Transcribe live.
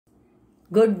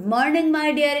Good morning,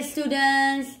 my dear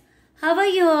students. How are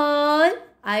you all?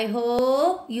 I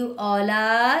hope you all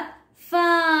are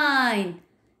fine.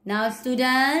 Now,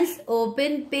 students,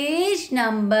 open page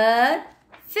number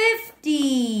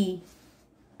 50.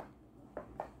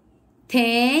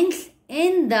 Things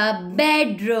in the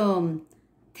bedroom.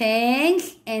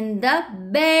 Things in the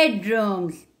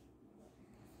bedrooms.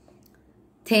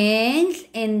 Things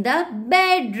in the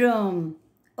bedroom.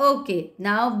 Okay,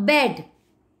 now bed.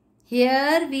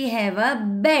 Here we have a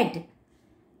bed.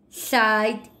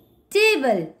 Side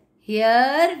table.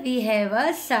 Here we have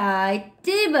a side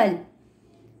table.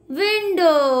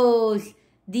 Windows.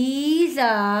 These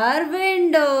are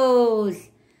windows.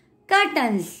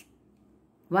 Curtains.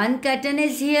 One curtain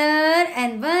is here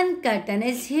and one curtain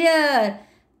is here.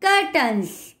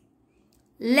 Curtains.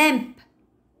 Lamp.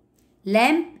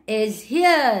 Lamp is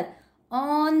here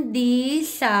on the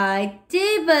side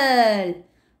table.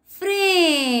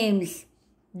 Frames.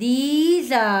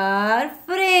 These are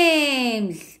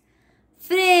frames.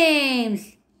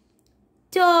 Frames.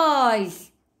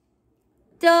 Toys.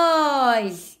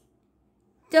 Toys.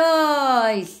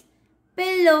 Toys.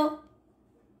 Pillow.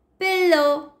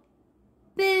 Pillow.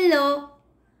 Pillow.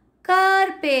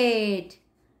 Carpet.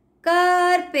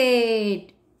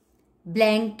 Carpet.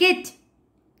 Blanket.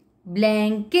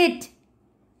 Blanket.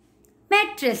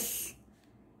 Mattress.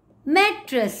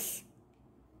 Mattress.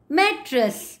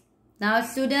 Mattress. Now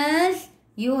students,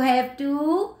 you have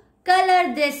to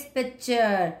color this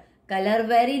picture. Color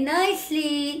very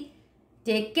nicely.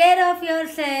 Take care of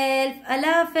yourself.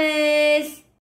 Allah Hafiz.